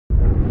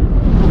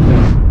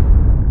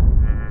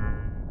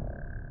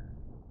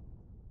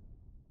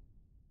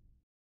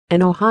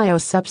An Ohio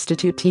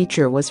substitute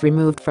teacher was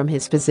removed from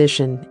his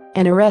position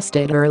and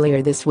arrested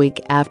earlier this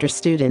week after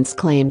students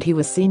claimed he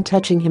was seen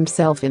touching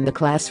himself in the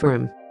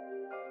classroom.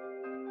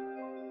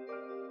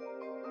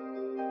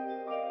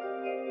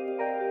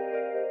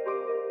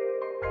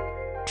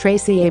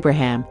 Tracey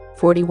Abraham,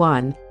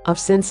 41, of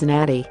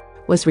Cincinnati,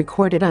 was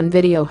recorded on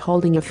video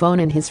holding a phone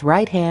in his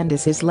right hand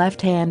as his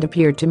left hand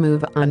appeared to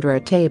move under a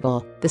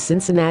table, the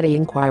Cincinnati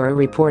Enquirer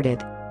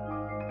reported.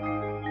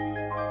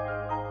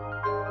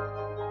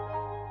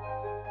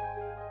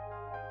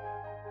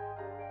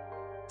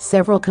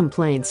 Several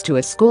complaints to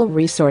a school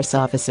resource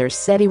officer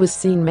said he was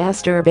seen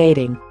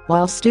masturbating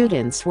while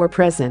students were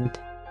present.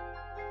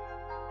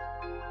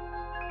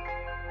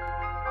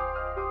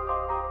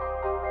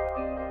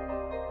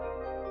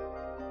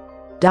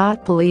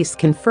 Police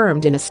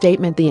confirmed in a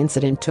statement the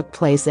incident took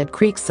place at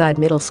Creekside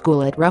Middle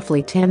School at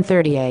roughly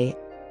 10:30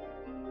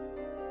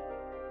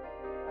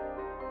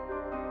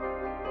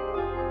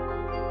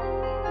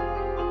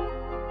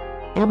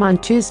 a.m. on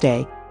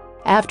Tuesday.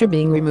 After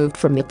being removed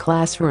from the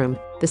classroom,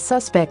 the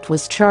suspect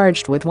was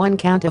charged with one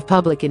count of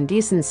public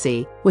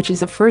indecency, which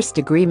is a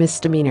first-degree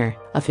misdemeanor,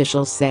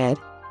 officials said.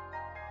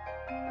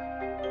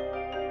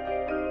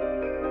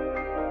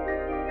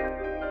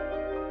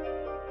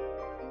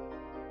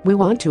 "We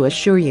want to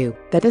assure you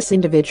that this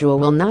individual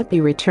will not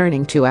be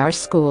returning to our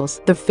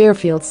schools," the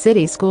Fairfield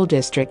City School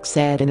District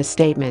said in a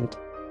statement.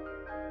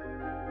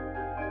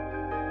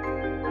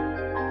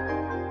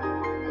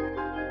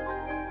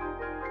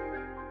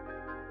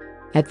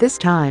 At this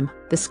time,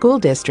 the school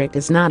district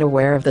is not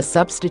aware of the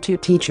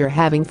substitute teacher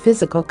having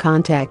physical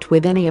contact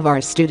with any of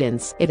our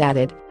students, it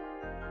added.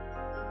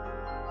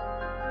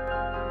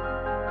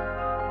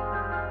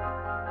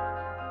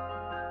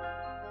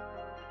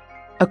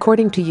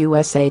 According to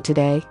USA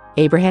Today,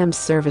 Abraham's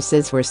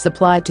services were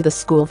supplied to the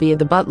school via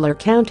the Butler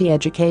County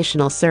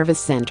Educational Service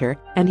Center,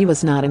 and he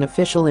was not an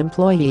official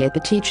employee at the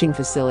teaching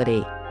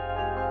facility.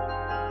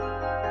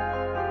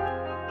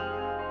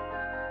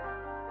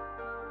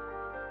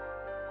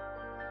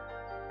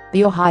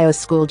 The Ohio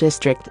School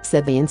District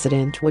said the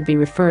incident would be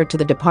referred to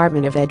the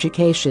Department of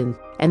Education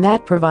and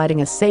that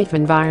providing a safe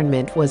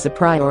environment was a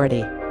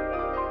priority.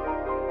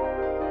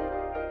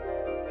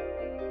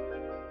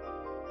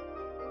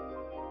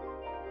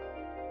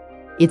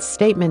 Its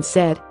statement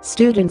said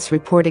students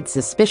reported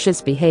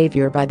suspicious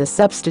behavior by the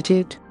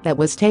substitute that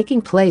was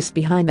taking place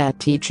behind that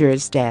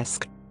teacher's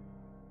desk.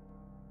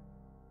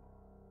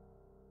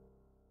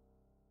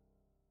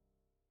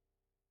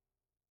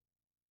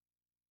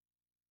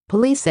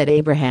 Police said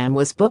Abraham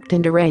was booked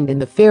and arraigned in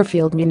the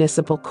Fairfield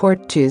Municipal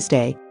Court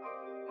Tuesday.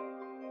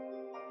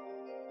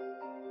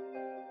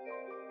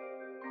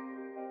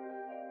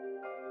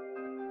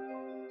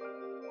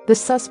 The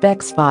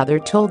suspect's father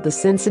told the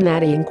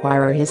Cincinnati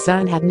Enquirer his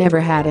son had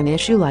never had an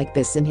issue like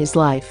this in his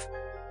life.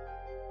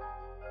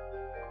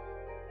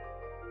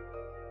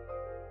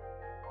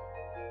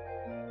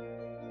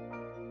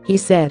 He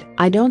said,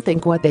 "I don't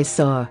think what they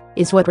saw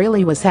is what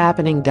really was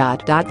happening."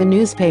 The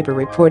newspaper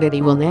reported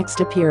he will next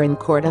appear in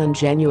court on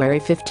January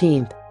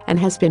 15 and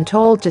has been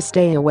told to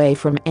stay away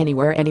from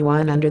anywhere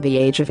anyone under the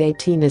age of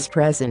 18 is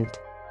present.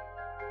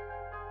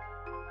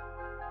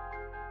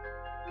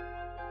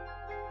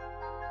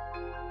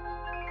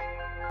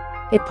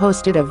 It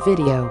posted a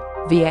video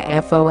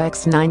via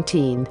FOX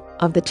 19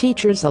 of the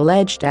teacher's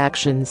alleged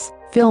actions,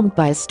 filmed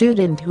by a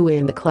student who was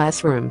in the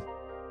classroom.